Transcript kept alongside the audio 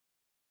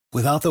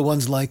Without the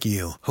ones like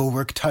you, who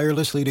work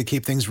tirelessly to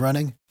keep things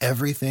running,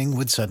 everything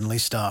would suddenly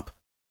stop.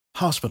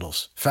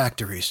 Hospitals,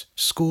 factories,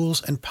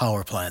 schools, and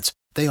power plants,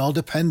 they all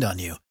depend on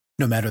you.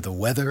 No matter the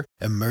weather,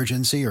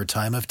 emergency, or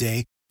time of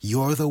day,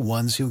 you're the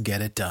ones who get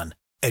it done.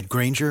 At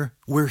Grainger,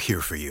 we're here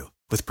for you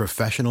with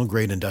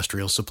professional-grade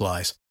industrial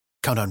supplies.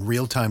 Count on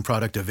real-time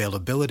product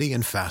availability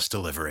and fast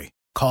delivery.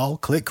 Call,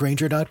 click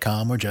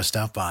Grainger.com, or just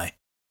stop by.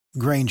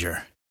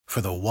 Grainger, for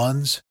the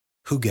ones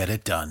who get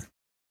it done.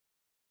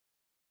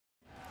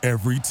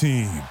 Every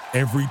team,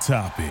 every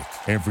topic,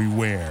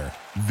 everywhere.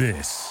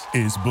 This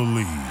is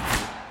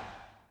Believe.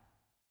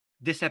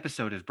 This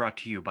episode is brought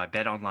to you by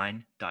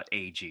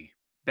BetOnline.ag.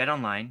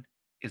 BetOnline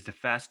is the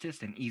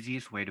fastest and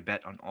easiest way to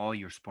bet on all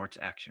your sports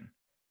action.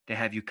 They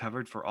have you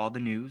covered for all the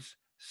news,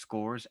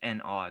 scores,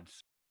 and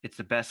odds. It's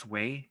the best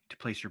way to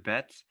place your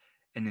bets,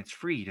 and it's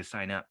free to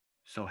sign up.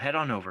 So head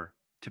on over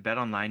to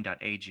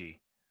betonline.ag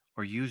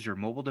or use your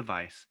mobile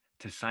device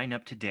to sign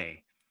up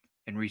today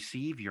and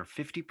receive your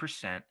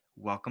 50%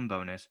 welcome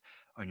bonus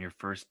on your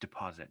first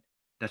deposit.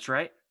 That's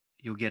right,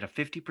 you'll get a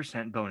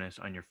 50% bonus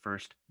on your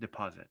first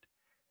deposit.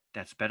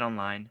 That's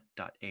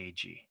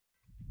betonline.ag.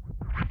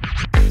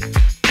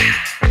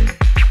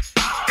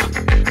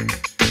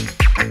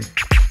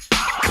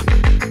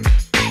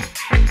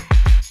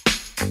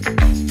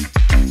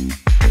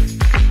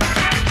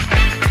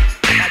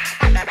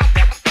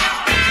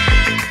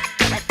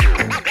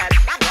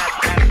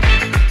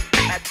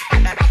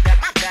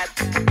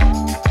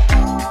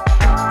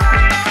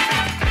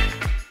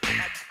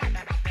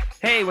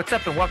 Hey, what's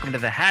up, and welcome to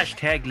the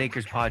Hashtag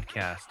Lakers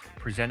podcast,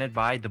 presented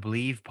by the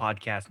Believe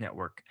Podcast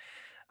Network.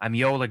 I'm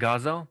Yo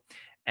Lagazzo,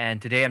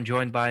 and today I'm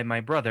joined by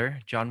my brother,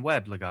 John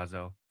Webb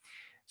Lagazzo.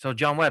 So,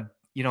 John Webb,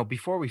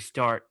 before we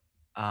start,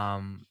 I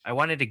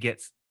wanted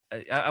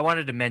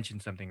to mention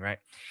something, right?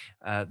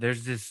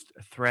 There's this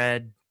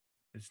thread,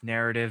 this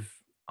narrative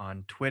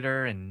on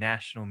Twitter and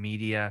national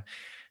media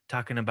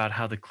talking about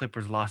how the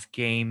Clippers lost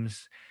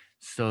games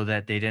so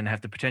that they didn't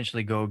have to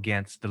potentially go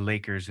against the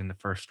Lakers in the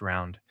first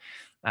round.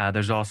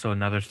 There's also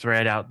another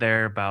thread out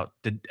there about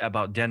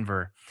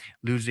Denver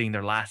losing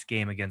their last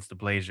game against the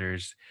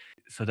Blazers,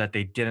 so that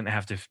they didn't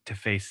have to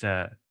face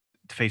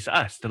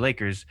us, the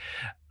Lakers.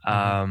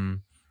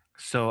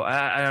 So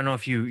I don't know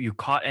if you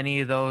caught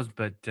any of those,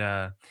 but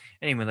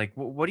anyway, like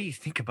what do you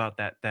think about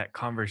that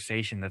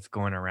conversation that's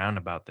going around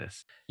about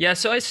this? Yeah,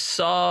 so I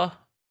saw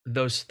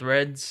those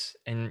threads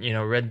and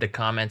read the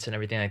comments and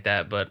everything like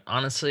that, but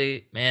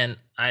honestly, man,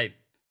 I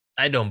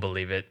don't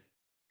believe it.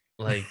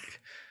 Like.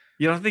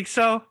 You don't think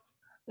so?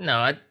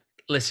 No,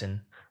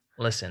 listen.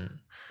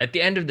 At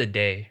the end of the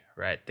day,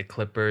 right, the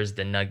Clippers,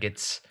 the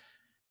Nuggets,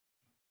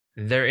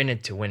 they're in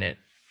it to win it.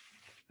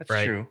 That's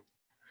right? True.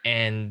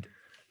 And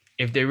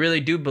if they really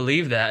do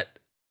believe that,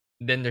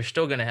 then they're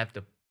still going to have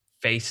to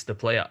face the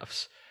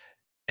playoffs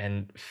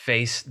and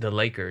face the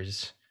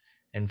Lakers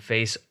and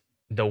face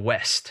the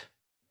West.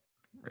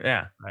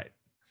 Yeah. Right.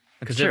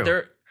 Because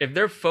if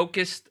they're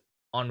focused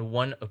on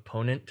one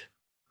opponent,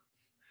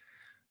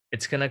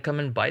 it's going to come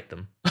and bite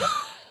them.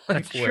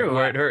 That's true.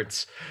 Where it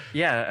hurts.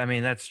 Yeah, I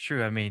mean, that's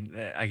true. I mean,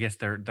 I guess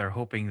they're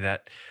hoping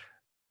that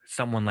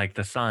someone like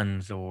the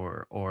Suns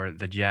or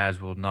the Jazz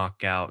will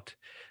knock out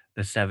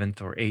the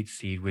 7th or 8th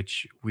seed,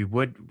 which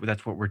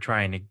that's what we're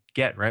trying to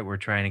get, right? We're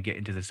trying to get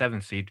into the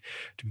 7th seed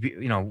to be,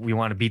 we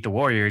want to beat the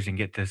Warriors and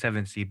get to the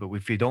 7th seed, but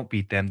if we don't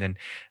beat them, then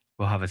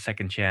we'll have a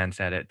second chance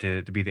at it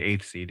to be the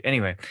 8th seed.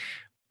 Anyway,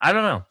 I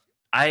don't know.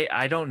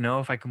 I don't know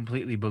if I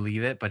completely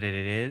believe it, but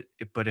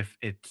but if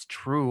it's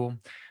true,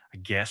 I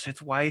guess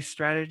it's wise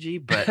strategy,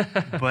 but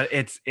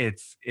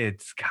it's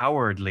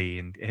cowardly,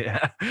 and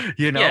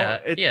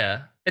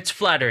Yeah, it's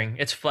flattering.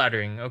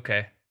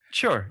 Okay.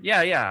 Sure.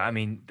 Yeah. I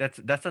mean,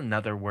 that's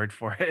another word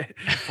for it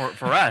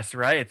for us,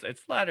 right?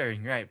 It's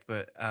flattering, right?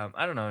 But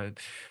I don't know.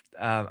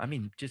 I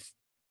mean, just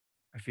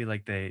I feel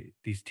like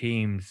these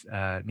teams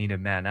need to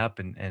man up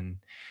and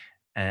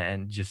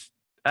just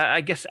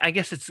I guess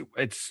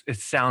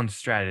it's sound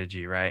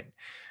strategy, right?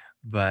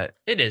 But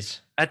it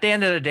is. At the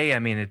end of the day, I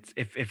mean, it's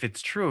if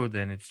it's true,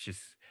 then it's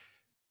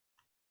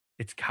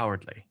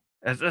cowardly.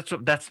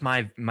 That's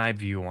my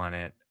view on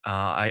it.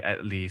 I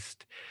at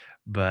least,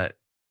 but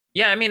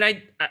yeah, I mean,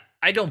 I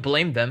don't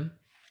blame them.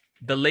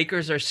 The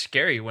Lakers are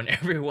scary when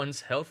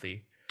everyone's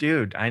healthy.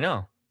 Dude, I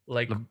know.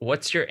 Like,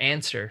 what's your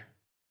answer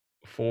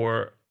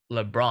for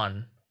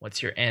LeBron?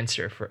 What's your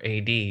answer for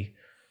AD?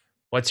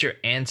 What's your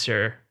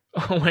answer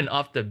when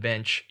off the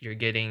bench you're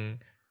getting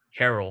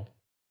Harrell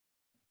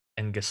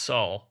and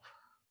Gasol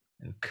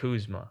and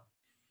Kuzma?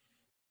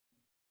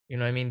 You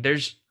know what I mean?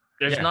 There's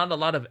not a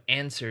lot of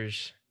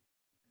answers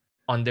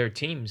on their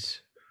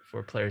teams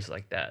for players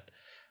like that.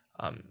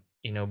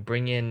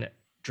 Bring in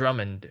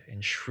Drummond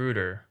and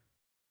Schroeder,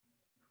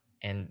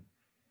 and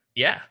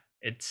yeah,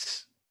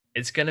 it's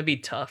gonna be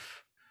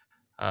tough.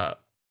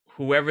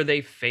 Whoever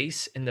they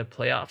face in the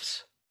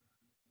playoffs,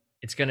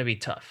 it's gonna be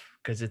tough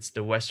because it's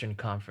the Western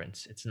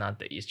Conference. It's not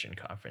the Eastern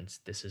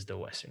Conference. This is the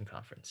Western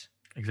Conference.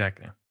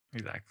 Exactly.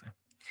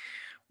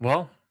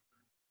 Well,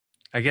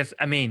 I guess,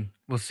 I mean,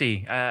 we'll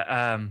see.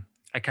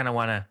 I kind of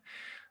want to.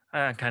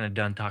 I'm kind of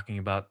done talking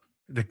about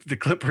the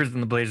Clippers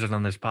and the Blazers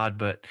on this pod,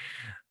 but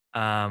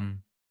um,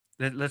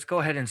 let's go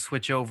ahead and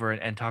switch over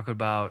and talk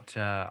about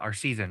our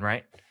season,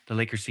 right? The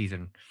Lakers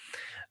season.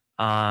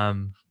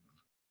 Um,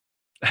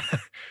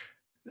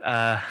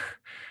 uh,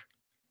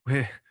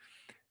 we-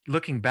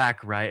 Looking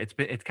back, right?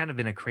 It's kind of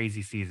been a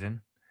crazy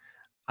season.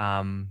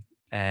 Um,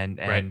 and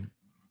Right. and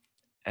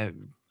uh,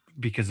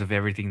 because of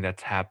everything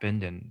that's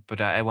happened, and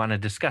but I want to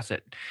discuss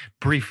it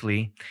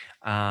briefly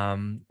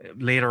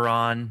later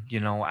on.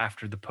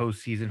 After the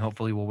postseason,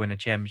 hopefully we'll win a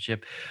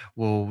championship.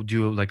 We'll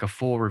do like a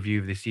full review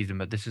of the season,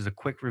 but this is a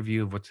quick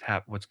review of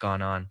what's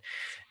gone on.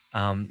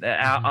 Hmm.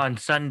 On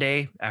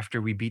Sunday,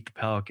 after we beat the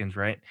Pelicans,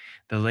 right,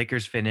 the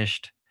Lakers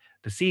finished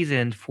the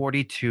season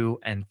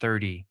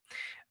 42-30,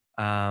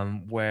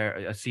 where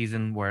a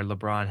season where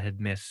LeBron had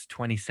missed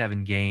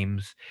 27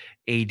 games,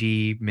 AD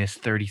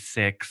missed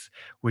 36,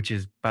 which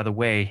is, by the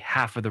way,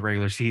 half of the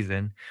regular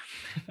season.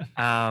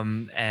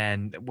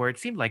 And where it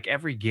seemed like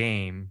every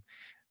game,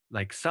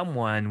 like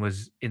someone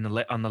was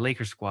on the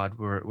Lakers squad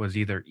where was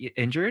either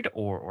injured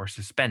or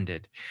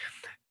suspended.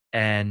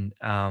 And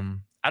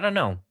I don't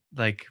know,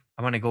 like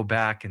I want to go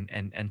back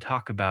and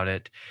talk about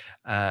it.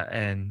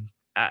 And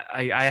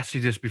I asked you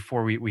this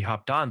before we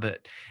hopped on,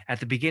 but at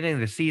the beginning of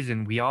the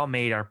season, we all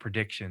made our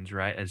predictions,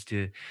 right, as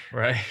to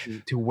Right.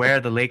 to where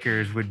the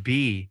Lakers would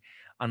be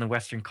on the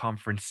Western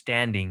Conference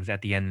standings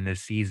at the end of the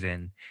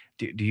season.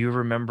 Do you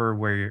remember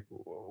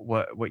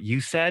what you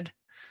said?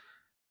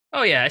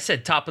 Oh yeah, I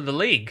said top of the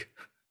league.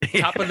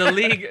 Top of the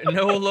league,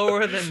 no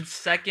lower than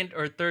second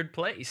or third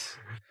place.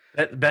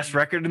 Best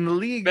record in the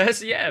league,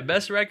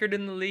 Best record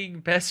in the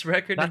league, best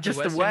record not in the just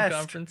the Western West.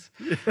 Conference.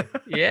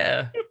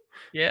 Yeah,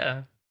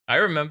 yeah, I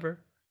remember.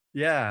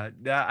 Yeah,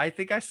 I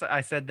think I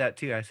said that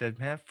too. I said,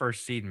 man,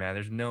 first seed, man.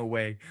 There's no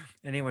way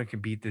anyone can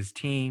beat this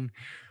team.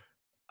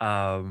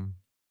 Um,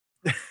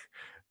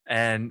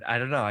 and I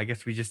don't know. I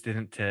guess we just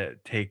didn't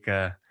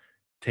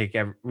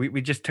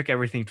we just took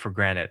everything for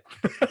granted.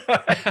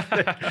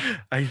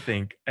 I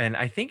think, and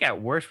I think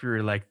at worst we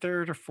were like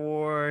third or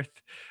fourth,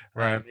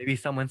 Right. maybe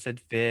someone said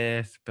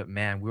fifth. But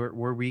man,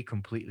 were we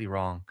completely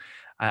wrong?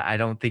 I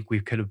don't think we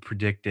could have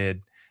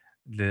predicted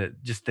the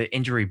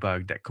injury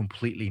bug that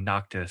completely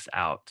knocked us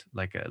out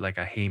like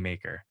a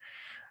haymaker.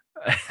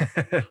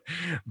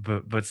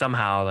 But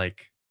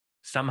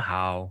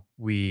somehow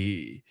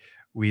we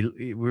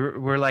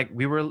were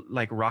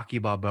like Rocky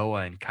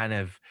Balboa and kind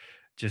of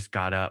just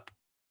got up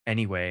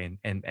anyway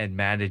and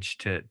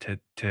managed to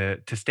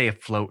stay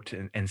afloat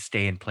and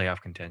stay in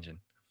playoff contention.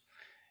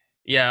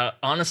 Yeah,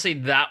 honestly,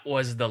 that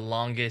was the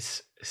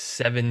longest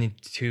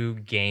 72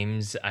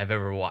 games I've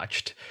ever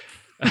watched.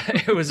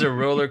 It was a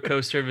roller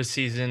coaster of a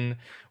season.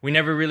 We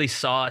never really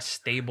saw a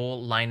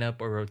stable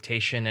lineup or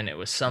rotation, and it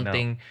was No.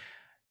 something,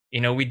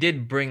 we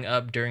did bring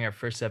up during our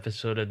first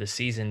episode of the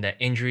season that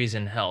injuries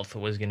and health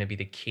was going to be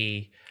the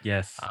key.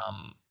 Yes.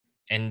 Um,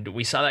 and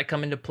we saw that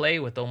come into play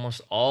with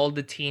almost all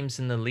the teams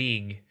in the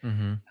league.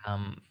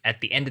 Mm-hmm.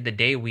 At the end of the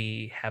day,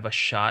 we have a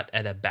shot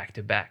at a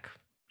back-to-back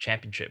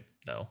championship,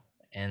 though,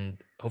 and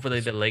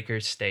hopefully the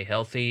Lakers stay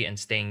healthy and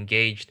stay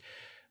engaged.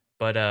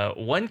 But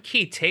one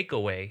key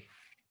takeaway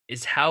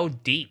is how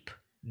deep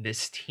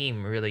this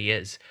team really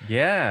is.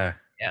 Yeah.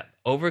 Yeah,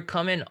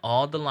 overcoming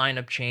all the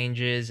lineup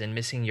changes and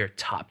missing your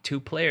top two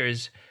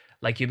players,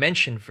 like you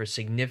mentioned, for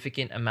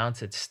significant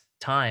amounts of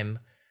time,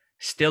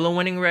 still a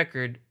winning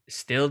record,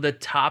 still the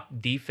top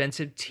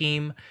defensive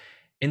team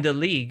in the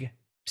league,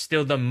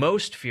 still the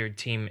most feared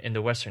team in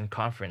the Western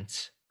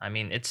Conference. I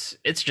mean, it's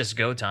just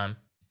go time.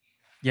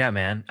 Yeah,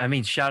 man. I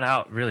mean,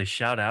 really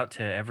shout out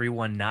to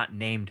everyone not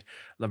named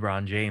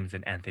LeBron James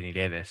and Anthony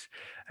Davis.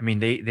 I mean,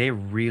 they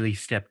really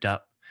stepped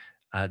up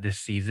this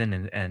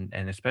season, and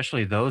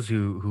especially those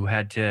who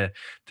had to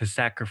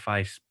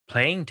sacrifice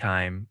playing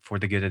time for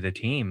the good of the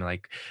team.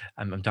 Like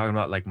I'm talking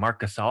about like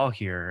Marc Gasol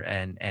here,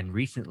 and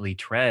recently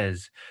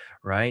Trez,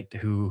 right?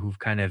 Who've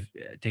kind of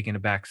taken a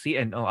back seat,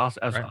 and also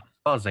as Right.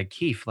 well as like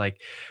Keith,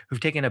 like who've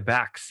taken a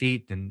back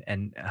seat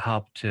and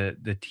helped to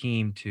the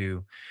team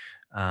to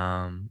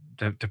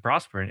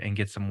prosper and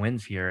get some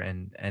wins here,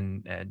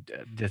 and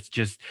that's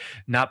just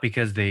not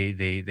because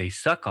they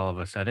suck all of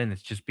a sudden.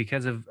 It's just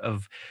because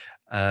of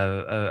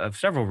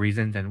several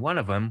reasons, and one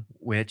of them,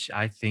 which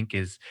I think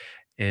is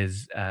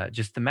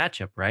just the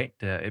matchup, right?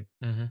 Hmm.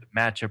 The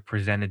matchup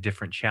presented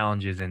different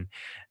challenges, and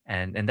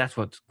that's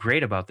what's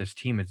great about this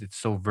team is it's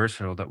so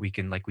versatile that we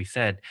can, like we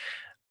said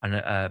on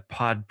a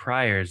pod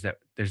prior, is that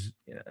there's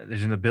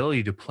an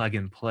ability to plug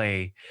and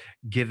play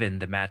given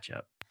the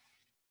matchup.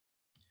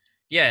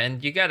 Yeah,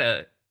 and you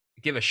gotta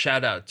give a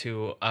shout out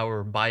to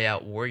our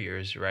buyout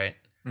warriors, right?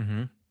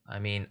 Hmm. I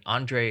mean,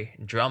 Andre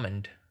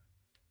Drummond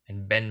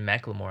and Ben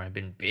McLemore have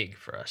been big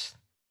for us.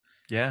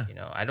 Yeah.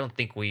 I don't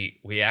think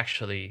we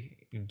actually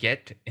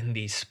get in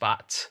these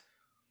spots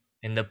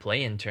in the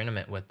play-in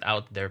tournament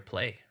without their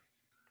play,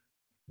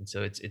 and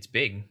so it's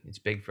big. It's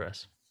big for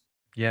us.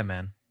 Yeah,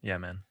 man. Yeah,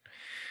 man.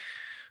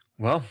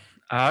 Well,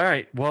 all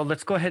right. Well,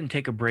 let's go ahead and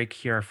take a break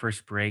here, our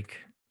first break.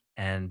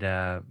 And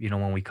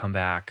when we come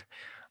back,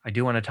 I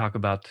do want to talk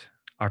about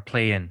our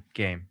play-in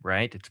game,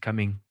 right? It's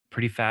coming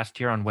pretty fast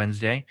here on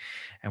Wednesday,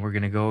 and we're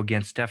going to go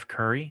against Steph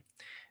Curry,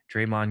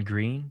 Draymond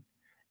Green,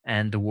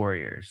 and the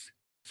Warriors.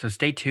 So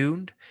stay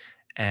tuned,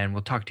 and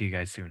we'll talk to you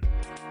guys soon.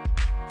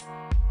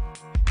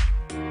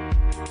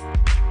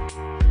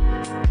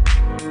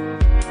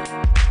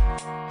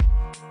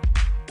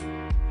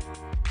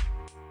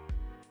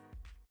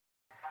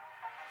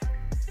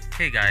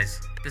 Hey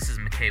guys, this is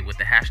McKay with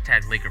the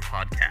Hashtag Laker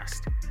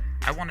Podcast.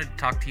 I wanted to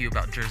talk to you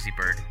about Jersey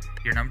Bird,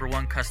 your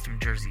 #1 custom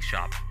jersey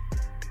shop.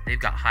 They've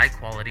got high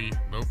quality,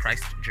 low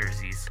priced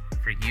jerseys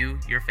for you,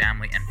 your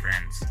family, and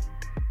friends.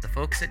 The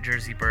folks at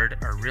Jersey Bird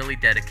are really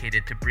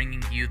dedicated to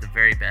bringing you the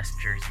very best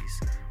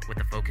jerseys, with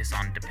a focus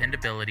on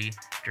dependability,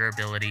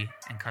 durability,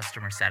 and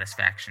customer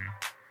satisfaction.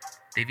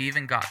 They've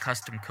even got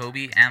custom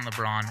Kobe and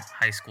LeBron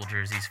high school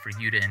jerseys for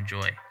you to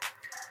enjoy.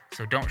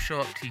 So don't show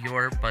up to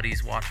your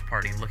buddy's watch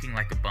party looking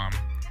like a bum.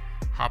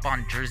 Hop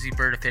on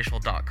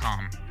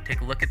jerseybirdofficial.com,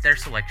 take a look at their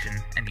selection,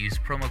 and use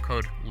promo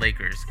code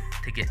LAKERS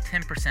to get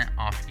 10%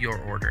 off your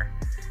order.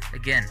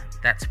 Again,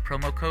 that's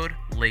promo code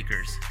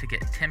LAKERS to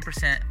get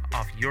 10%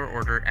 off your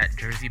order at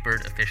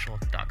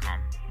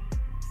jerseybirdofficial.com.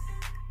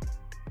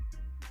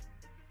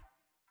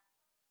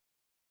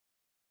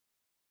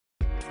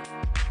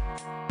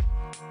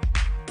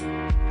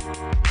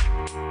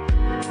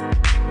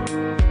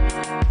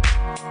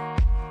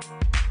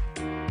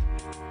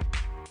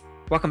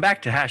 Welcome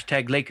back to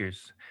Hashtag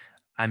Lakers.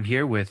 I'm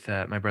here with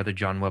my brother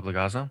John Webb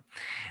Lagazo.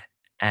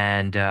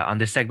 And on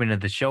this segment of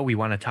the show, we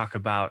want to talk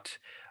about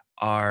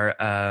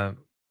our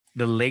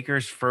the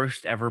Lakers'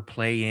 first ever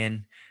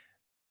play-in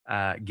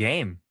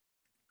game,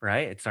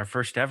 right? It's our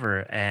first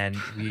ever, and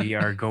we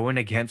are going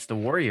against the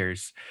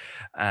Warriors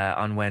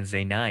on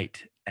Wednesday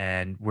night.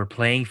 And we're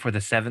playing for the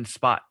 7th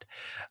spot.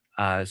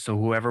 So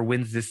whoever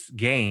wins this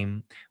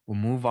game will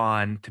move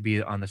on to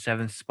be on the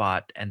 7th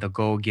spot, and they'll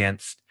go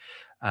against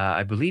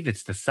I believe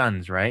it's the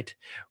Suns, right?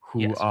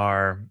 Who Yes.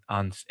 are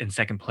in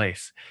second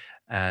place.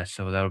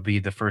 So that'll be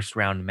the first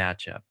round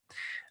matchup.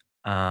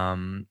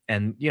 And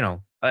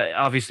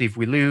obviously, if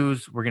we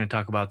lose, we're going to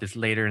talk about this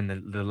later in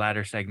the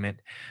latter segment.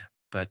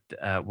 But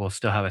we'll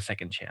still have a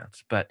second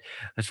chance. But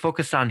let's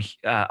focus on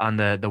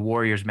the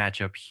Warriors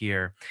matchup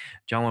here.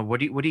 John,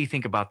 what do you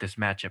think about this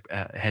matchup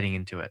heading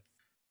into it?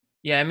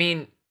 Yeah, I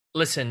mean,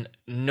 listen,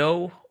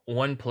 no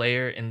one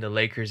player in the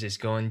Lakers is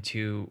going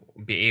to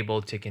be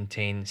able to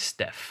contain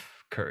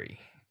Steph Curry.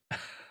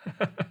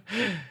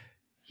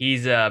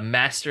 He's a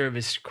master of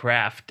his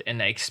craft,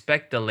 and I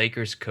expect the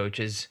Lakers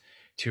coaches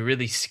to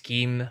really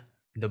scheme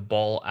the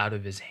ball out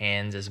of his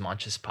hands as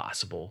much as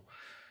possible.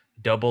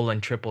 Double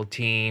and triple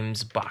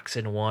teams, box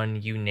and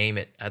one, you name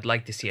it. I'd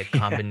like to see a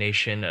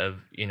combination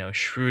of,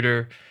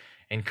 Schroeder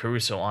and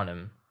Caruso on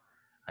him.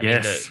 I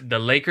mean, the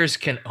Lakers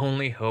can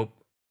only hope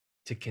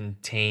to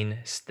contain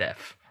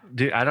Steph.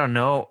 Dude, I don't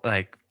know.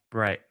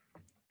 Right.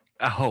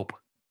 I hope.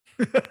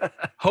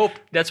 Hope.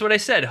 That's what I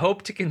said.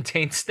 Hope to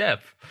contain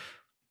Steph.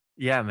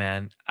 Yeah,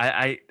 man.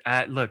 I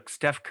look,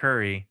 Steph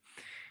Curry,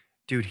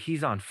 dude,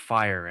 he's on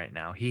fire right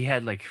now. He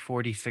had like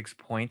 46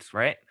 points,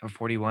 right? Or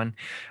 41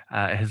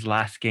 his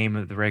last game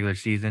of the regular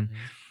season.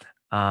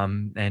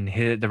 And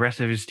the rest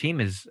of his team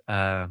is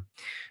for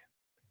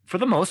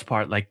the most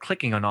part like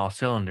clicking on all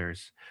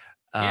cylinders.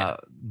 Yeah.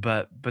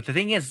 But the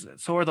thing is,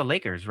 so are the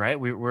Lakers, right?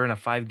 We're in a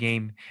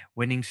 5-game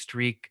winning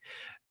streak,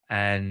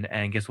 and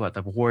guess what?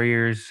 The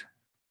Warriors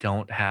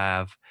don't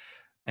have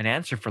an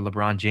answer for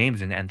LeBron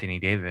James and Anthony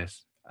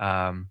Davis.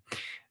 I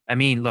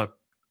mean, look,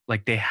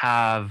 like they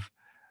have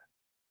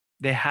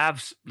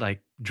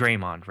like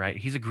Draymond, right?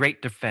 He's a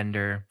great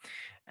defender,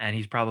 and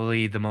he's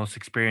probably the most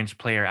experienced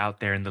player out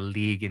there in the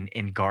league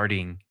in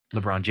guarding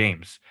LeBron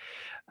James,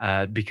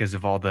 because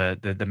of all the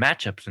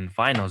matchups and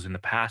finals in the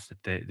past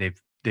that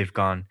they've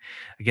gone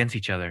against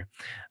each other.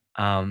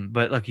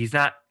 But look, he's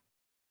not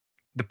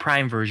the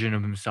prime version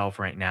of himself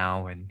right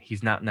now, and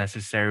he's not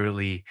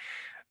necessarily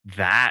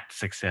that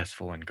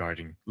successful in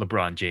guarding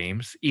LeBron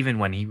James, even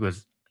when he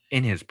was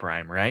in his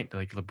prime, right?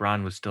 Like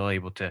LeBron was still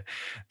able to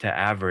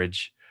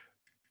average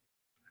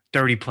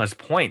 30 plus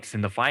points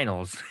in the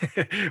finals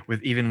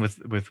with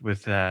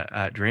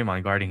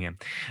Draymond guarding him.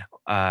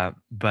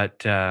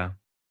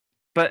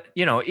 But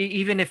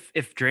even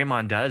if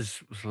Draymond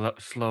does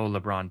slow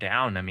LeBron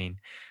down, I mean,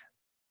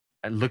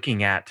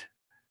 looking at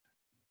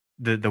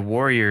the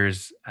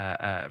Warriors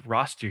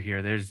roster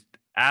here, there's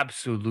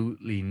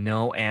absolutely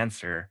no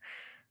answer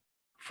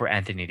for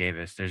Anthony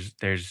Davis.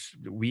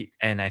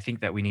 And I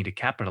think that we need to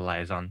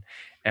capitalize on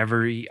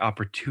every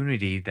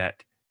opportunity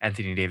that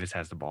Anthony Davis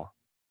has the ball.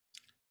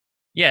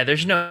 Yeah,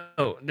 there's no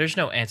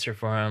answer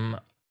for him.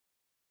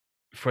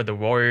 For the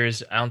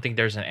Warriors, I don't think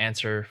there's an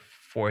answer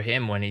for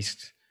him when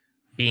he's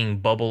being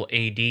bubble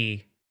AD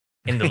in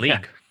the league.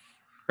 Yeah.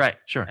 Right,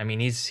 sure. I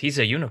mean, he's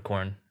a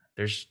unicorn.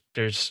 There's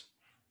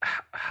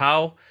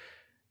how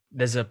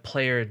does a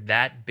player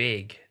that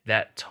big,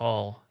 that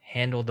tall,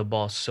 handle the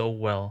ball so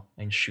well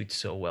and shoot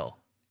so well?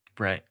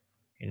 Right.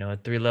 A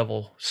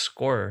 3-level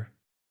scorer.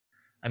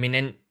 I mean,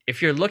 and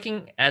if you're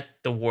looking at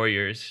the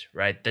Warriors,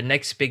 right, the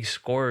next big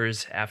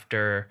scorers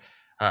after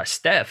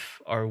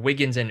Steph are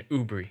Wiggins and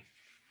Oubre,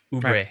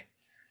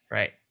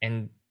 right?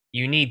 And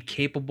you need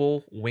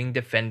capable wing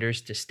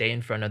defenders to stay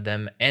in front of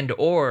them and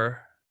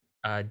or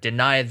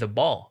deny the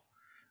ball.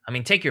 I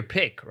mean, take your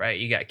pick, right?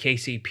 You got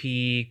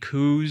KCP,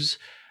 Kuz,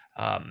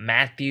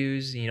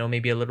 Matthews,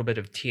 maybe a little bit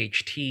of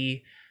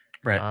THT.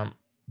 Right.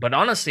 But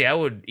honestly, I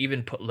would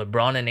even put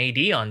LeBron and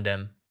AD on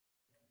them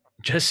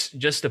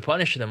just to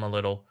punish them a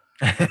little.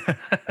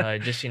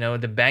 Just,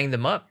 to bang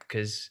them up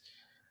because,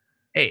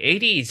 hey,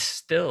 AD is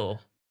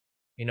still,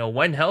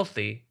 when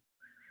healthy,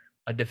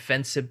 a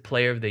defensive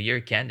player of the year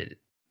candidate.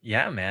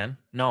 Yeah, man.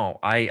 No,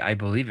 I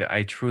believe it.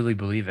 I truly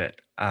believe it.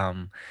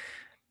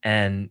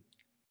 And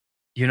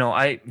you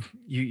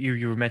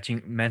were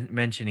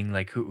mentioning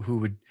like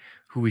who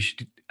we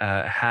should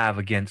have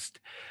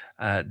against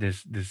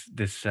this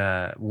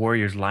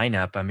Warriors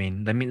lineup. I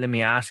mean, let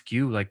me ask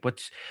you, like,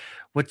 what's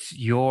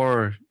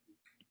your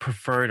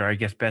preferred, or I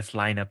guess best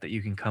lineup that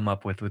you can come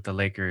up with the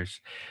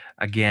Lakers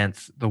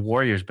against the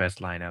Warriors' best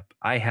lineup?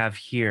 I have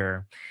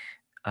here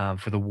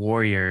for the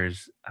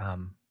Warriors,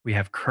 we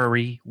have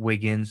Curry,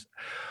 Wiggins,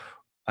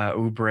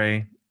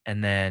 Oubre,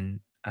 and then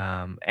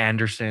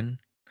Anderson,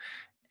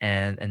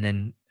 and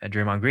then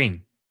Draymond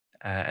Green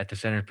at the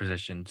center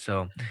position.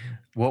 So,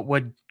 what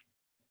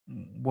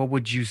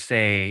would you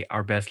say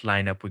our best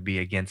lineup would be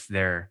against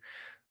their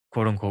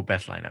quote unquote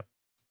best lineup?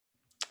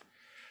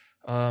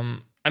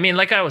 I mean,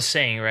 like I was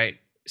saying, right?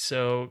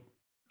 So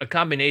a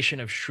combination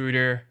of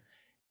Schroeder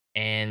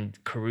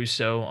and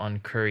Caruso on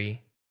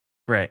Curry,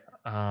 Right.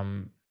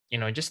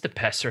 just to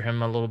pester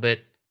him a little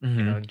bit,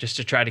 just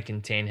to try to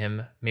contain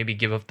him, maybe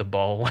give up the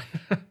ball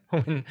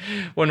when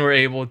we're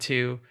able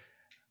to.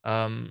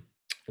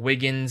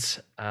 Wiggins,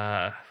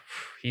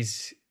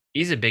 he's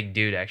a big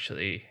dude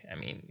actually. I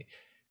mean,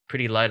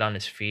 pretty light on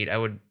his feet. I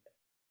would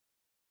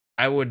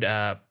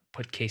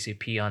put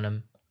KCP on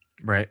him.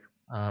 Right.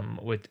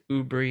 With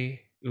Oubre,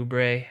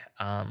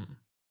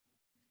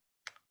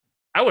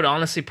 I would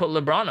honestly put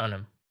LeBron on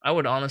him. I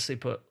would honestly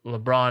put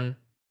LeBron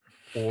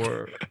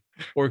or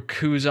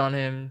Kuz on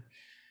him,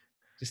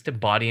 just to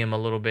body him a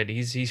little bit.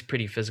 He's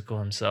pretty physical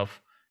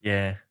himself.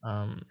 Yeah.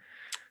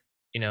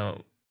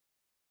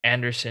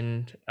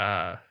 Anderson.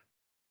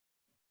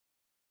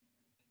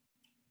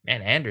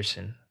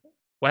 Anderson.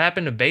 What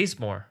happened to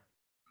Bazemore?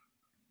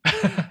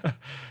 What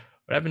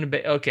happened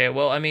to Okay,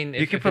 well, I mean,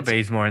 you can put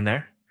Bazemore in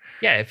there.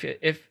 Yeah,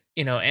 if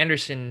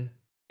Anderson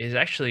is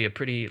actually a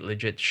pretty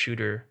legit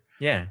shooter.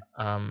 Yeah.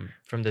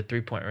 From the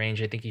 3-point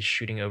range, I think he's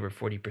shooting over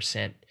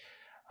 40%.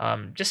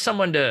 Just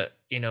someone to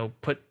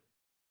put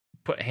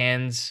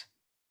hands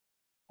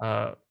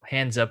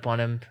up on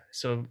him.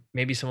 So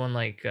maybe someone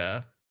like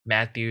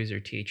Matthews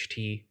or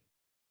THT.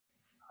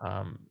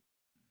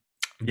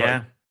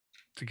 Yeah,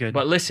 it's good.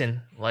 But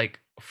listen, like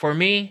for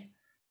me,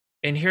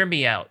 and hear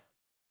me out,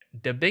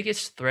 the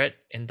biggest threat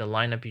in the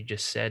lineup you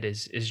just said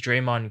is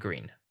Draymond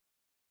Green.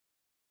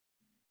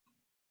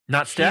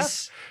 Not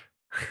Steph.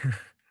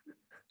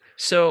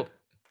 So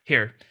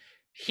here,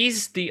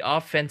 he's the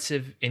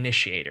offensive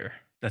initiator.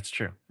 That's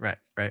true.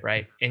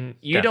 Right. And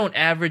you don't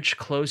average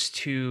close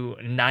to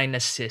 9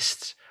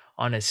 assists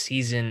on a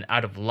season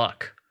out of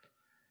luck.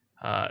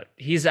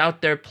 He's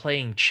out there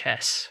playing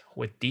chess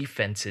with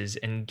defenses,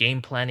 and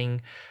game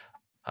planning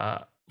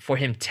for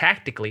him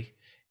tactically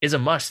is a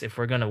must if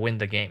we're going to win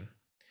the game.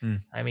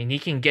 I mean, he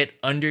can get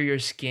under your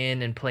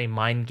skin and play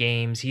mind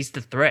games. He's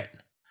the threat.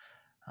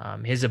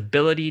 His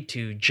ability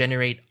to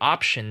generate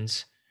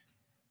options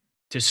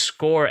to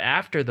score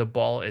after the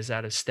ball is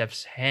out of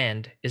Steph's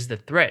hand is the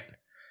threat.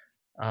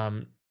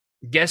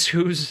 Guess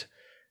who's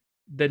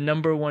the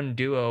number one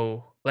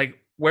duo? Like,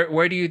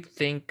 where do you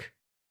think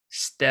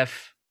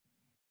Steph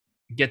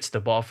gets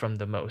the ball from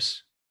the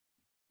most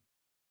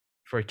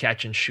for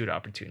catch and shoot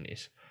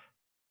opportunities?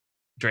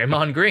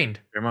 Draymond Green.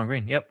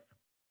 Yep.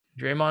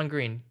 Draymond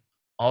Green.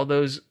 All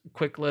those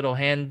quick little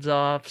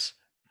hands-offs,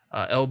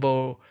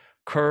 elbow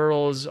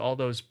curls, all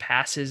those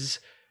passes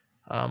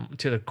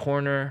to the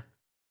corner.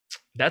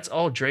 That's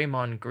all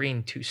Draymond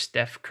Green to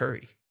Steph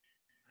Curry.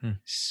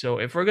 So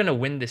if we're going to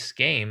win this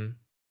game,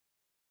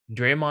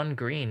 Draymond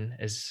Green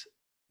is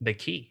the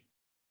key.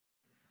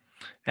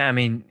 Yeah, I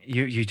mean,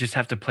 you just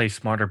have to play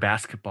smarter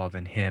basketball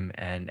than him,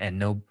 and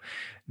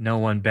no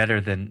one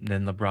better than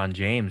LeBron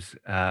James,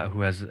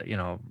 who has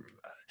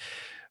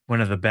one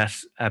of the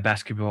best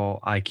basketball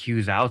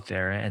IQs out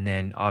there. And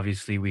then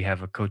obviously we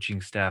have a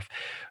coaching staff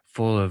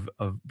full of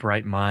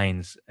bright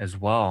minds as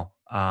well.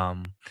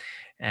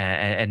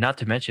 And not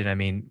to mention, I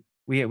mean,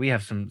 we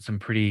have some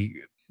pretty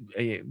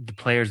the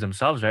players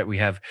themselves, right? We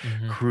have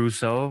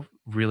Caruso,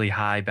 really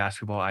high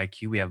basketball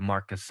IQ. We have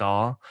Marc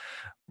Gasol,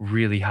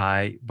 really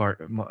high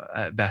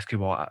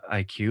basketball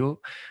IQ.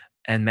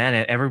 And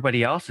man,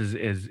 everybody else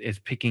is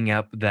picking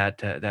up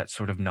that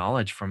sort of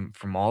knowledge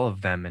from all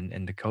of them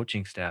and the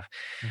coaching staff.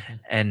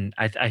 And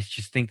I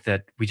just think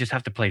that we just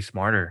have to play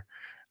smarter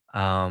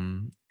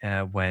when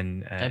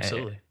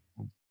Absolutely.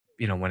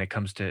 when it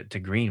comes to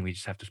Green. We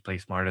just have to play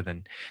smarter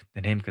than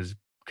him, because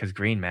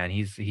Green, man,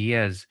 he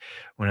has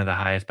one of the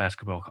highest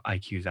basketball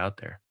IQs out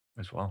there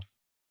as well.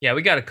 Yeah,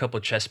 we got a couple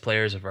chess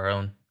players of our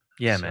own.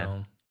 Yeah, so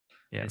man.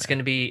 Yeah, it's man.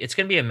 gonna be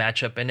a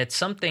matchup, and it's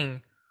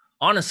something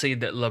honestly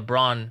that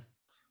LeBron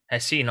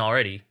has seen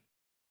already.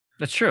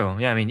 That's true.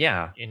 Yeah, I mean,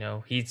 yeah. You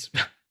know, he's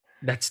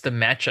that's the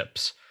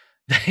matchups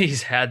that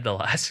he's had the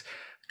last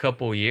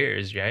couple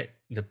years, right?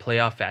 The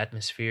playoff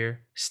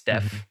atmosphere,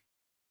 Steph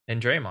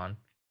and Draymond.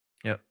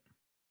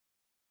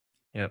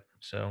 Yep.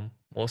 So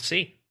we'll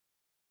see.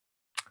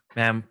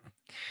 Man,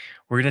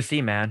 we're gonna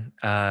see, man.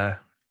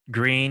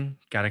 Green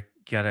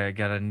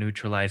gotta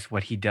neutralize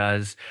what he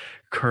does.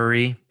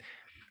 Curry,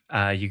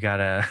 you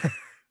gotta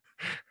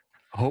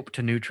hope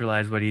to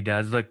neutralize what he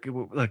does. Look,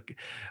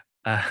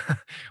 uh,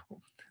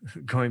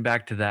 going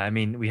back to that, I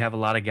mean, we have a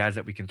lot of guys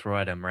that we can throw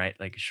at him, right?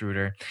 Like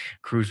Schroeder,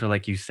 Caruso,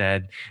 like you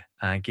said,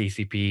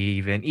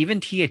 KCP, even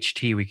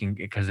THT, we can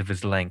because of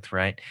his length,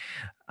 right?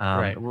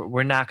 Right.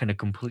 We're not going to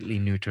completely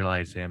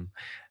neutralize him.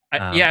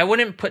 I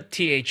wouldn't put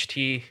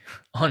THT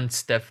on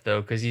Steph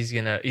though, because he's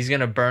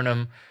gonna burn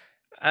him.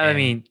 I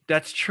mean,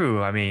 that's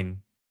true. I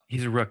mean,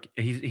 he's a rookie.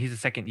 He's a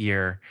second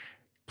year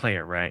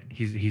player, right?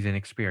 He's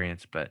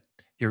inexperienced, but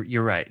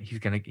you're right. He's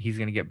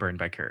gonna get burned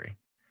by Curry.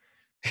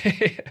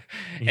 He's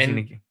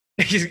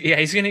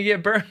gonna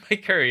get burned by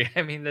Curry.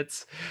 I mean,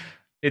 that's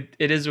it.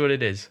 It is what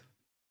it is.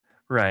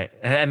 Right.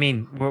 I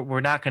mean,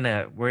 we're not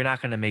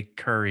gonna make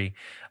Curry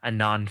a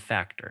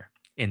non-factor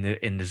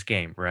in this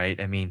game, right?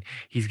 I mean,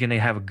 he's gonna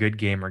have a good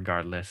game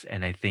regardless,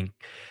 and I think,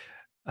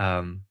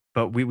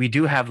 but we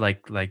do have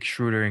like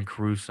Schroeder and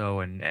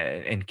Caruso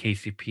and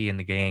KCP in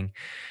the gang,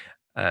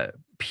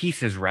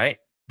 pieces, right?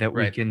 That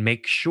we can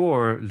make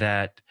sure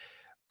that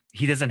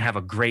he doesn't have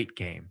a great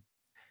game.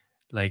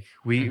 Like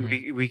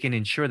we can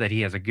ensure that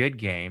he has a good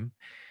game,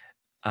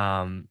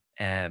 right,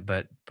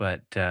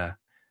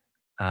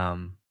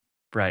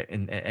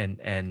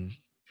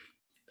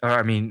 or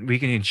I mean, we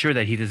can ensure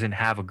that he doesn't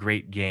have a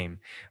great game,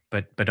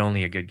 but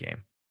only a good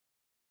game.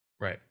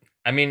 Right.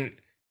 I mean,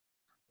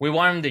 we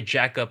want him to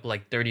jack up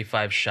like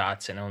 35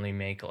 shots and only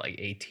make like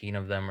 18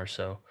 of them or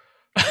so.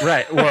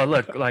 Right. Well,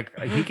 look, like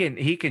he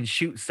can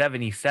shoot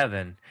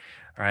 77,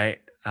 right?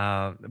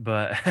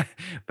 But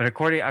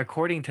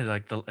according to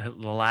like the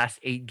last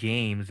 8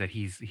 games that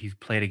he's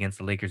played against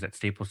the Lakers at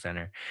Staples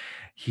Center,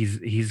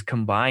 he's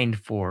combined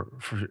for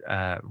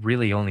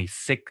really only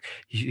 6.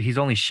 He's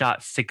only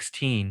shot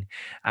 16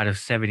 out of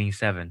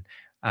 77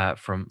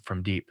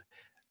 from deep.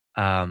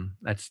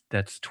 That's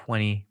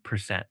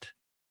 20%.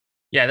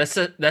 Yeah, that's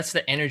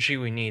the energy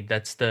we need.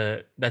 That's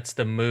the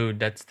mood.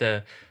 That's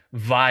the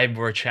vibe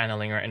we're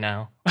channeling right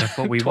now. That's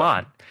what we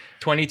want.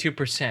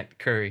 22%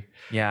 Curry.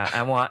 Yeah,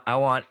 I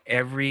want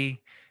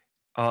every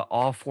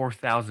all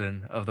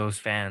 4,000 of those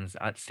fans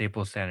at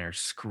Staples Center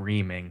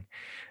screaming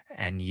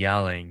and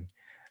yelling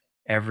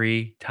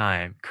every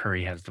time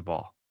Curry has the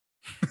ball.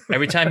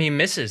 Every time he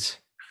misses.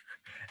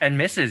 And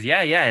misses.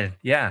 Yeah,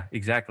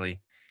 exactly.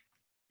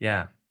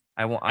 Yeah.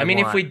 I mean,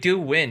 if we do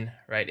win,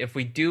 right? If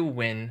we do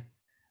win,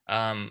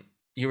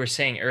 you were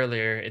saying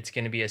earlier it's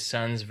going to be a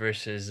Suns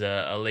versus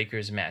a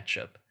Lakers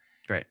matchup.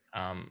 Right.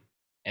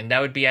 And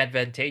that would be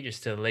advantageous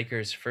to the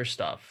Lakers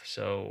first off.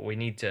 So we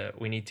need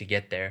to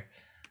get there.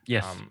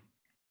 Yes.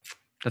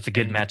 That's a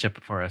good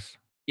matchup for us.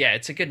 Yeah,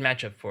 it's a good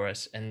matchup for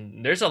us.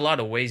 And there's a lot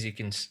of ways you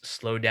can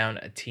slow down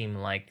a team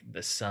like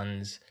the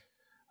Suns.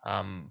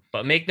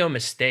 But make no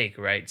mistake,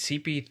 right?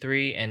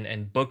 CP3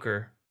 and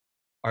Booker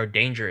are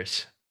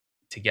dangerous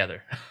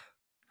together.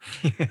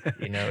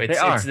 You know,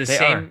 it's the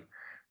same.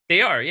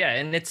 They are, yeah.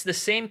 And it's the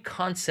same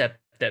concept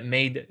that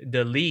made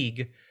the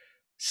league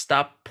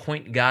stop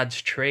point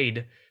God's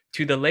trade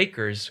to the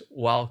Lakers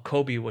while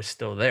Kobe was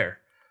still there.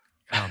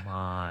 Come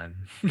on.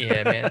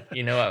 Yeah, man.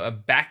 You know, a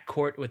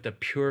backcourt with a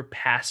pure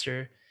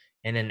passer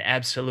and an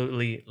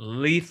absolutely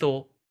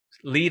lethal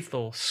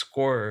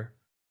scorer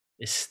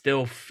is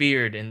still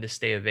feared in this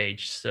day of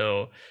age.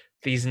 So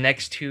these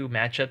next 2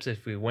 matchups,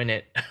 if we win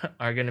it,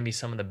 are going to be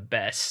some of the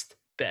best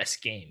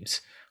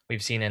games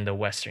we've seen in the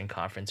Western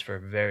Conference for a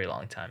very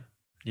long time.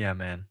 Yeah,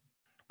 man.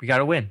 We got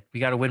to win. We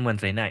got to win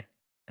Wednesday night.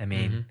 I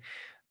mean,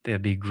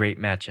 that'd be a great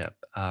matchup.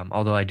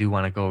 Although I do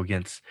want to go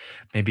against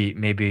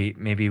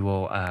maybe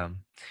we'll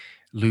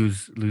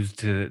lose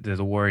to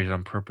the Warriors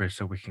on purpose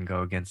so we can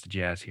go against the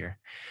Jazz here.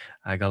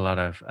 I got a lot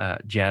of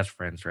Jazz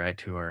friends,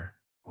 right, who are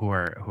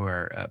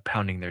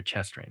pounding their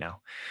chest right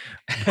now.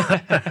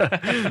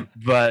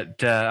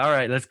 But all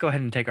right, let's go ahead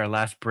and take our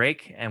last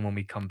break, and when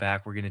we come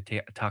back, we're going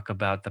to talk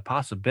about the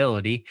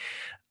possibility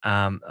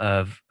of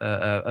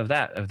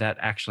that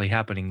actually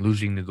happening,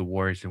 losing to the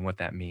Warriors, and what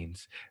that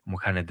means, and we'll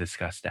kind of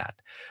discuss that.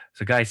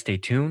 So, guys, stay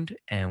tuned,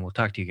 and we'll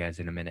talk to you guys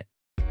in a minute.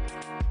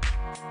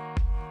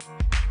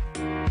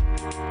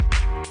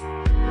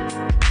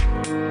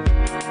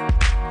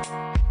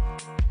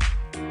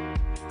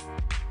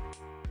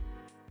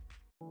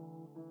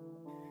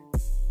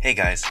 Hey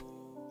guys,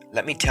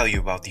 let me tell you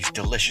about these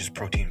delicious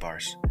protein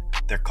bars.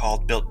 They're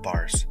called Built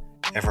Bars.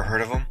 Ever heard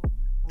of them?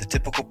 The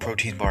typical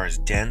protein bar is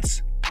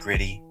dense,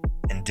 gritty,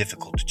 and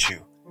difficult to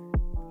chew.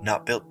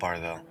 Not Built Bar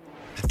though.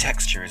 The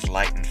texture is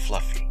light and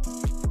fluffy,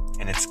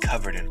 and it's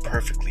covered in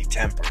perfectly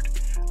tempered,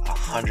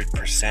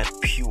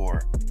 100%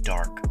 pure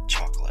dark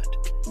chocolate.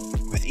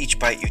 With each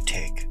bite you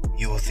take,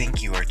 you will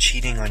think you are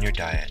cheating on your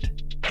diet,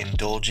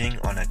 indulging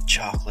on a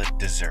chocolate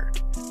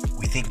dessert.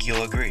 We think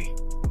you'll agree.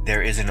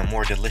 There isn't a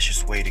more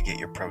delicious way to get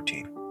your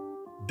protein.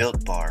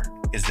 Built Bar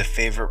is the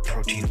favorite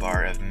protein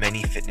bar of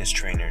many fitness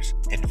trainers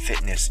and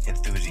fitness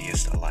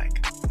enthusiasts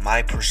alike.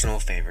 My personal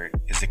favorite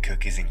is the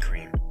cookies and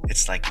cream.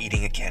 It's like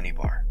eating a candy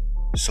bar.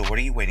 So what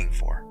are you waiting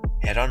for?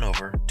 Head on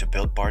over to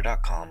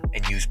BuiltBar.com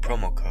and use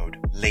promo code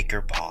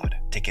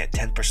LakerPod to get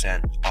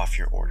 10% off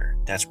your order.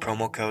 That's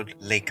promo code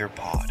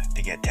LakerPod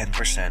to get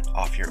 10%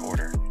 off your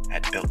order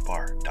at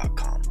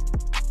BuiltBar.com.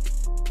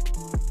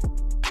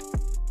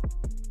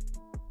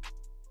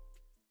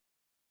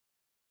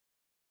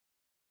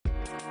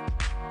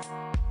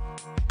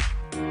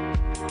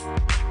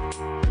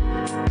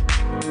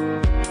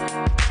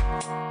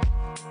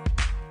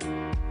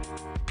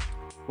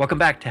 Welcome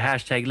back to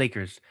Hashtag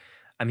Lakers.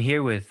 I'm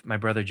here with my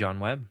brother John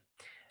Webb,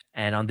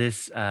 and on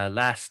this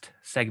last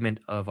segment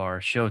of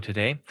our show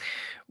today,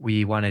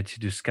 we wanted to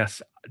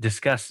discuss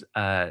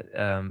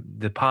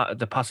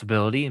the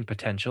possibility and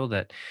potential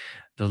that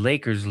the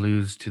Lakers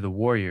lose to the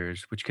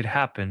Warriors, which could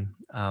happen,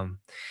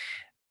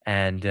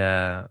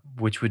 and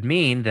which would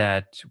mean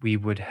that we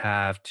would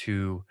have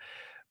to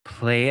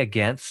play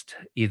against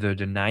either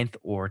the 9th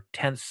or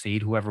 10th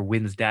seed, whoever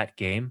wins that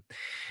game,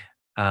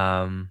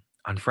 on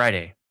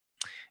Friday.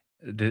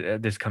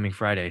 This coming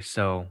Friday.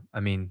 So, I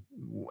mean,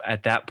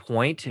 at that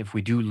point, if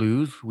we do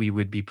lose, we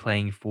would be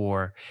playing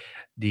for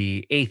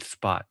the 8th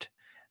spot.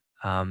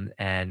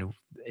 And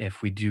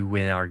if we do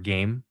win our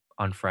game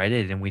on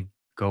Friday, then we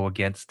go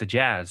against the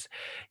Jazz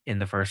in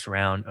the first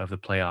round of the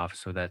playoffs.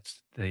 So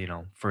that's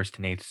the, first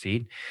and 8th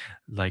seed,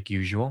 like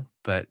usual.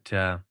 But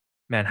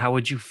man, how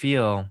would you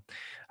feel?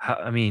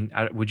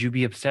 Would you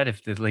be upset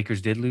if the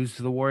Lakers did lose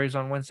to the Warriors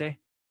on Wednesday?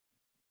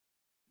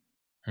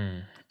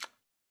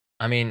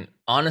 I mean,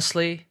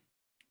 honestly,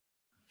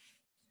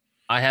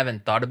 I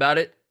haven't thought about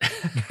it.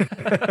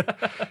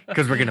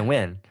 Because we're going to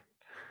win.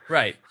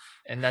 Right.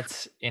 And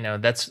that's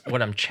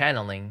what I'm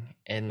channeling.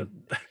 And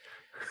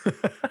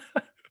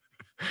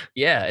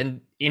yeah.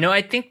 And,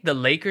 I think the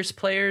Lakers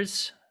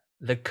players,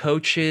 the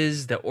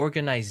coaches, the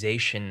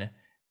organization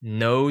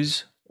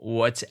knows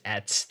what's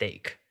at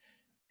stake.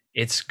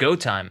 It's go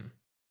time,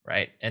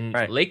 right? And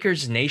right.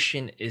 Lakers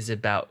Nation is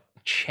about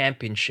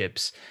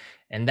championships.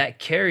 And that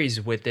carries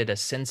with it a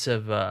sense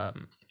of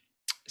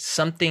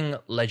something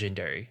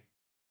legendary,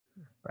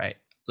 right?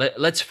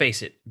 Let's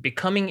face it,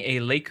 becoming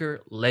a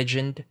Laker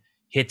legend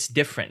hits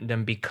different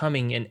than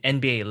becoming an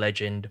NBA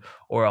legend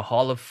or a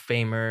Hall of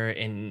Famer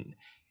in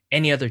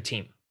any other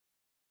team,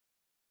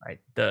 right?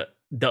 The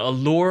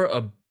allure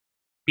of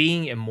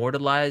being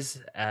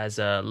immortalized as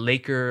a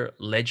Laker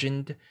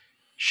legend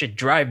should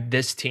drive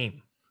this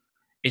team.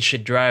 It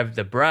should drive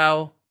the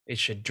Brow. It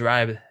should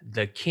drive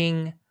the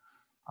King.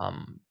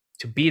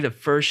 To be the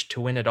first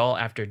to win it all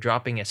after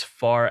dropping as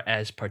far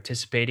as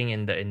participating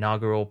in the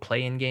inaugural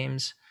play-in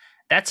games.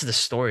 That's the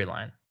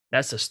storyline.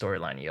 That's the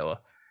storyline, Yoa.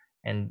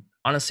 And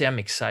honestly, I'm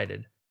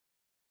excited.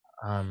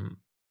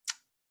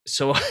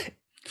 So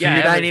you're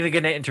not even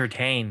going to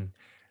entertain.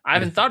 I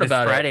haven't thought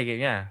about it. Friday game.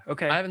 Yeah.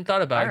 Okay. I haven't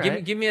thought about it.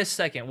 Right. Give me a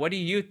second. What do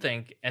you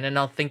think? And then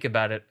I'll think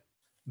about it.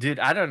 Dude,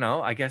 I don't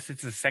know. I guess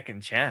it's a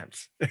second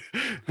chance.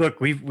 Look,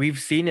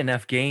 we've seen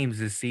enough games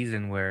this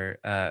season where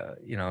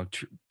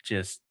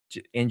just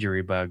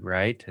injury bug,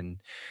 right?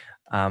 And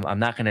I'm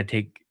not going to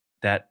take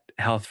that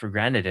health for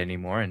granted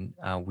anymore. And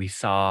we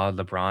saw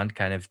LeBron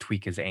kind of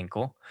tweak his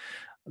ankle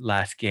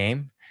last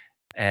game,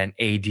 and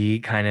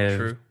AD kind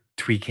of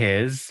tweak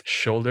his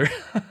shoulder,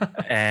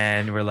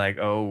 and we're like,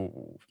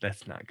 oh,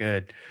 that's not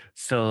good.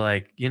 So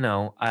like, there's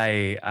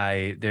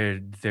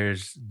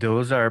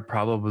those are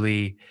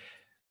probably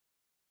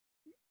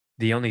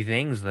the only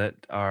things that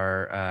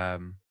are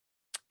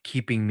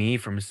keeping me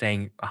from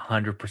saying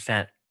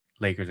 100%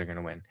 Lakers are going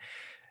to win.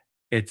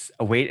 It's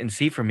a wait and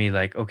see for me.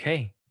 Like,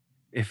 okay,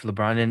 if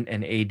LeBron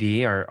and AD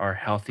are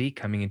healthy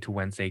coming into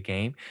Wednesday's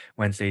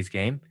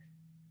game,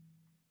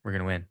 we're going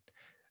to win.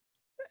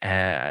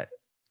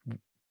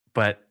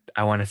 But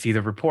I want to see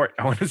the report.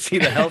 I want to see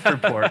the health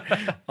report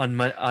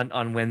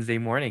on Wednesday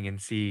morning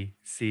and see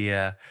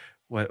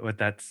what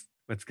that's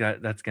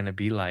going to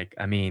be like.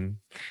 I mean,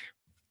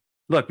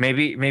 look,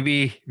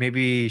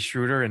 maybe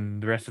Schroeder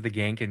and the rest of the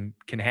gang can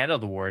handle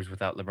the Warriors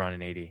without LeBron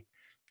and AD.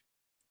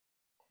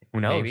 Who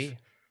knows?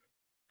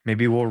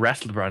 Maybe we'll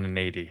rest LeBron and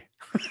AD.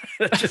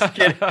 Just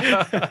kidding.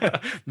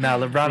 No,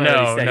 LeBron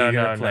already said he's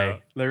going to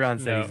play. No.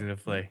 LeBron said he's going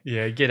to play.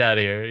 Yeah, get out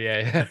of here.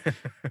 Yeah.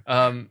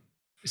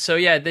 So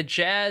yeah, the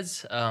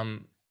Jazz,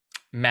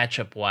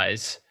 matchup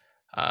wise,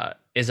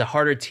 is a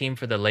harder team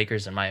for the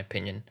Lakers, in my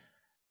opinion.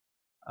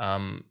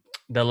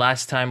 The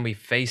last time we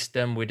faced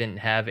them, we didn't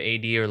have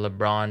AD or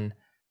LeBron.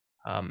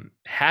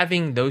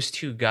 Having those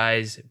two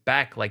guys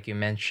back, like you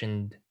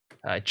mentioned,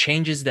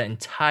 changes the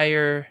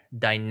entire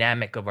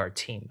dynamic of our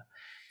team.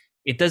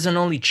 It doesn't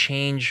only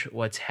change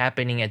what's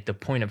happening at the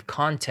point of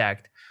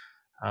contact,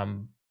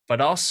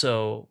 but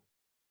also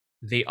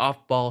the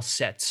off-ball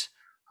sets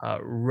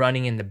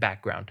running in the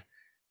background.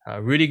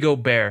 Rudy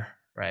Gobert,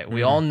 right?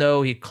 We all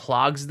know he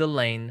clogs the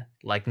lane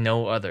like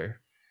no other.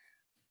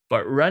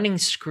 But running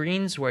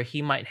screens where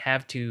he might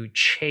have to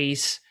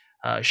chase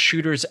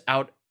shooters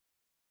out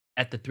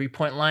at the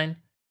three-point line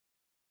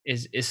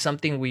is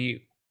something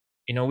we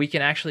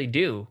can actually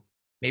do.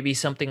 Maybe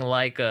something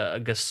like a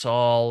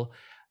Gasol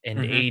and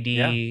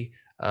AD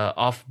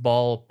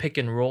off-ball pick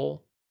and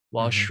roll,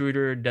 while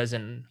Schroeder does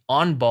an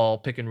on-ball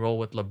pick and roll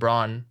with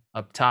LeBron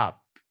up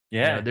top.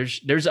 Yeah,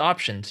 there's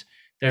options.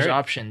 There's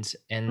options,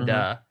 and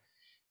the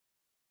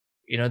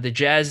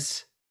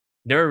Jazz,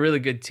 they're a really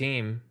good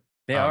team.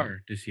 They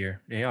are this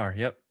year. They are.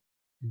 Yep.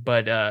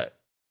 But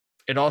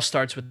it all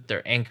starts with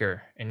their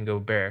anchor in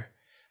Gobert.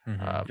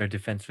 Their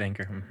defensive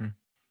anchor.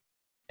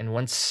 And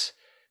once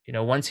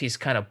he's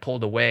kind of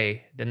pulled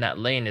away, then that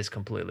lane is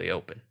completely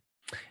open.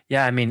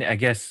 Yeah,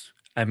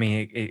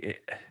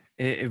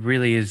 it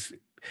really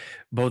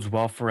bodes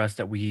well for us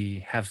that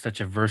we have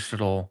such a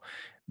versatile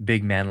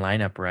big man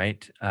lineup,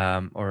 right?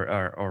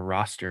 Or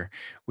roster.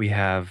 We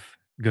have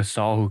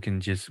Gasol who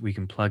we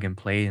can plug and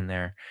play in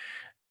there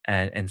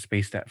and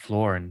space that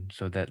floor, and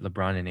so that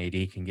LeBron and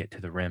AD can get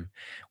to the rim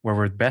where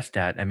we're best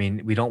at. I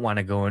mean, we don't want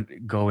to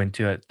go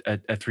into a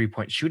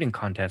 3-point shooting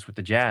contest with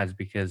the Jazz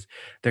because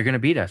they're going to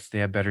beat us. They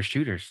have better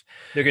shooters.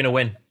 They're going to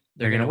win.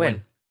 They're going to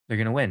win. They're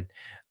going to win.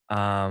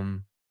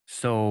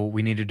 So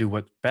we need to do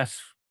what's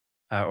best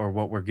or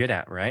what we're good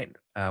at, right?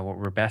 What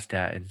we're best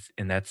at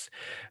and that's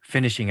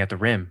finishing at the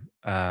rim.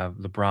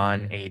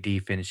 LeBron,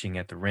 AD finishing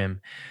at the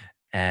rim,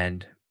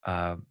 and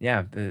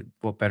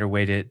what better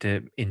way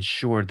to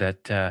ensure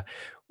that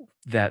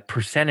that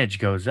percentage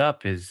goes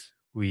up is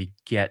we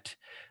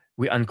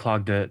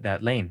unclog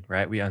that lane,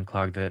 right? We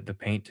unclog the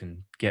paint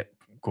and get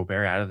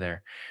Gobert out of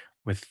there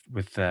with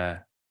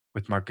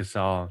Marc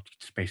Gasol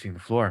spacing the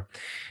floor.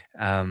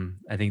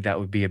 I think that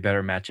would be a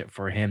better matchup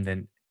for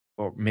him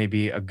or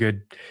maybe a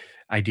good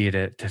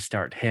idea to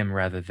start him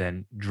rather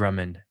than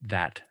Drummond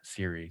that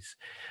series.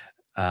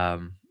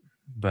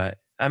 But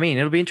I mean,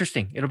 it'll be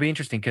interesting. It'll be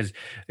interesting because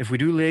if we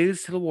do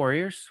lose to the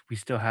Warriors, we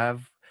still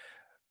have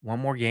one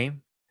more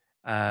game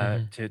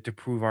to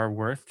prove our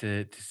worth,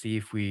 to see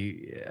if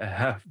we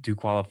do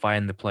qualify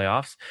in the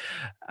playoffs.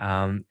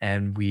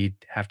 And we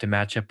have to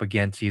match up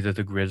against either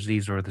the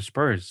Grizzlies or the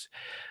Spurs.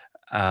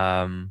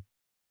 I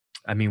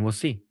mean, we'll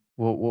see.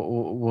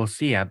 We'll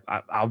see.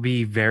 I'll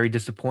be very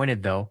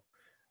disappointed, though.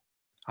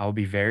 I'll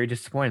be very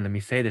disappointed. Let me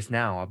say this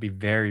now. I'll be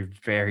very,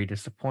 very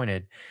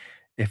disappointed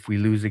if we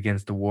lose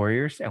against the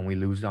Warriors and we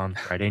lose on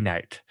Friday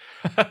night.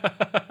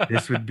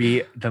 This would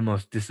be the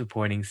most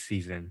disappointing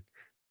season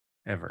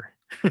ever.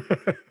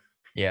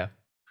 Yeah,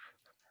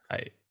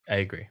 I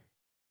agree.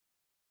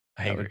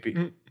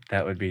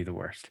 That would be the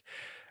worst.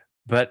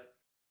 But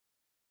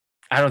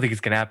I don't think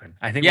it's gonna happen.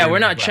 I think we're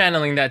not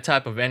channeling that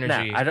type of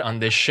energy on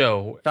this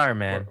show. Sorry,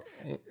 man.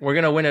 We're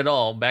gonna win it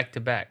all back to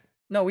back.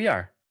 No, we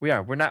are. We're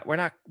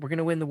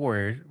gonna win the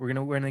Warriors. We're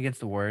gonna win against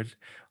the Warriors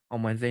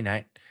on Wednesday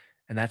night.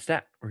 And that's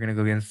that. We're gonna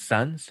go against the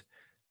Suns,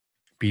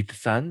 beat the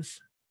Suns,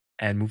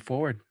 and move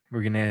forward.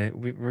 We're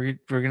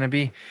gonna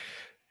be,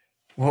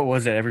 what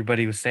was it?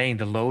 Everybody was saying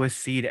the lowest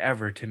seed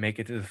ever to make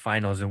it to the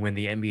finals and win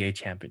the NBA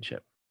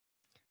championship.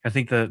 I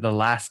think the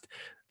last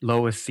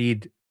lowest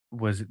seed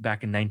was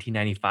back in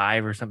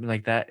 1995 or something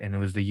like that, and it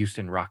was the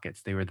Houston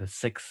Rockets. They were the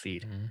 6th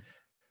seed.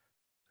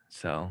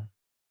 So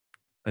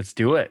let's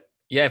do it.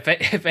 Yeah,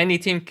 if any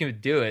team can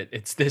do it,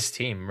 it's this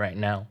team right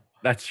now.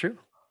 That's true.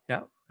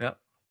 Yeah.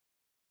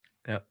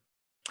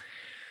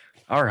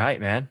 All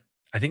right, man.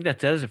 I think that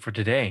does it for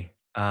today.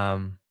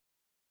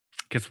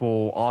 Guess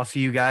we'll all see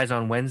you guys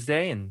on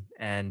Wednesday,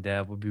 and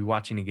we'll be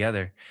watching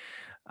together.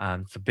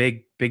 It's a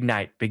big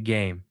night, big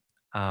game.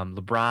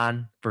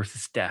 LeBron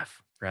versus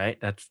Steph, right?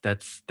 That's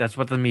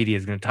what the media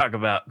is going to talk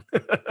about.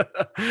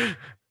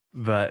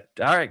 But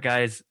all right,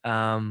 guys.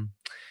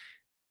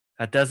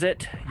 That does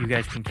it. You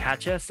guys can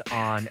catch us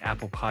on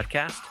Apple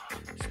Podcast,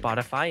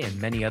 Spotify, and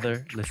many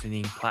other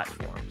listening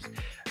platforms.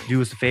 Do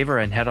us a favor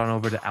and head on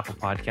over to Apple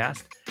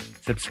Podcast,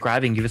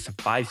 subscribe, and give us a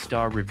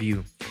 5-star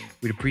review.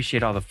 We'd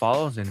appreciate all the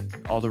follows and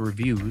all the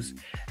reviews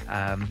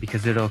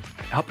because it'll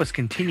help us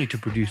continue to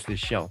produce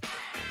this show.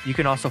 You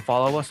can also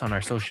follow us on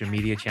our social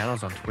media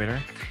channels on Twitter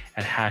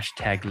at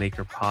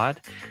 #LakerPod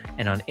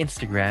and on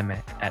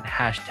Instagram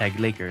at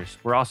 #Lakers.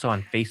 We're also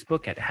on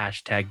Facebook at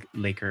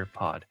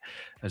 #LakerPod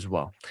as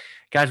well.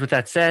 Guys, with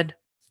that said,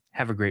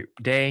 have a great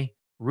day.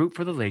 Root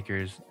for the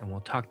Lakers, and we'll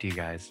talk to you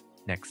guys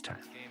next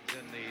time. Game's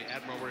in the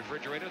Admiral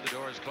refrigerator. The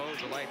door's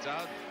closed, the lights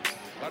out.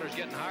 Butter's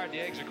getting hard, the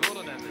eggs are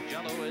cooling, and the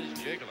jello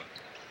is jiggling.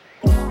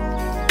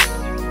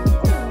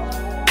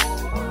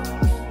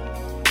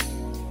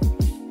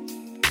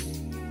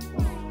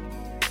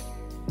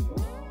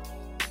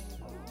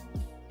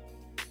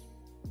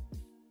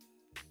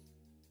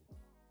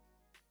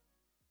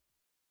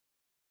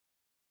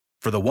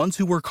 For the ones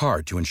who work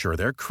hard to ensure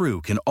their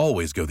crew can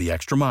always go the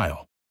extra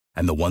mile,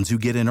 and the ones who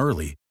get in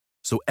early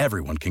so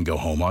everyone can go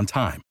home on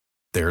time,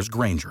 there's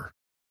Grainger,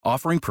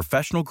 offering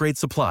professional-grade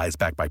supplies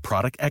backed by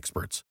product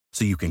experts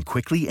so you can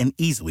quickly and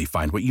easily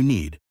find what you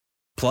need.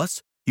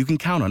 Plus, you can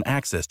count on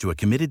access to a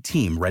committed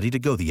team ready to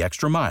go the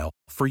extra mile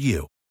for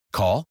you.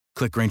 Call,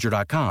 click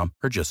Grainger.com,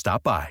 or just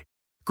stop by.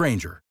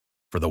 Grainger,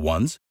 for the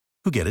ones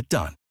who get it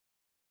done.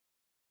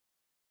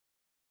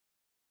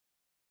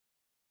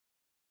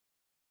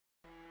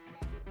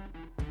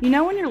 You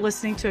know when you're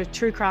listening to a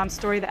true crime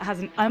story that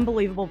has an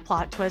unbelievable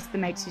plot twist that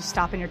makes you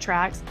stop in your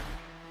tracks?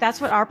 That's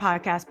what our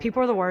podcast,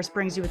 People Are the Worst,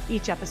 brings you with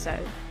each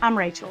episode. I'm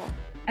Rachel.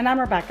 And I'm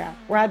Rebecca.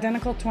 We're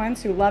identical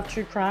twins who love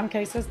true crime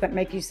cases that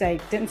make you say,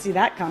 didn't see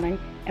that coming,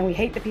 and we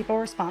hate the people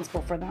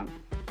responsible for them.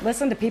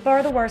 Listen to People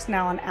Are the Worst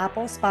now on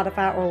Apple,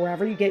 Spotify, or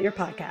wherever you get your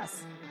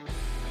podcasts.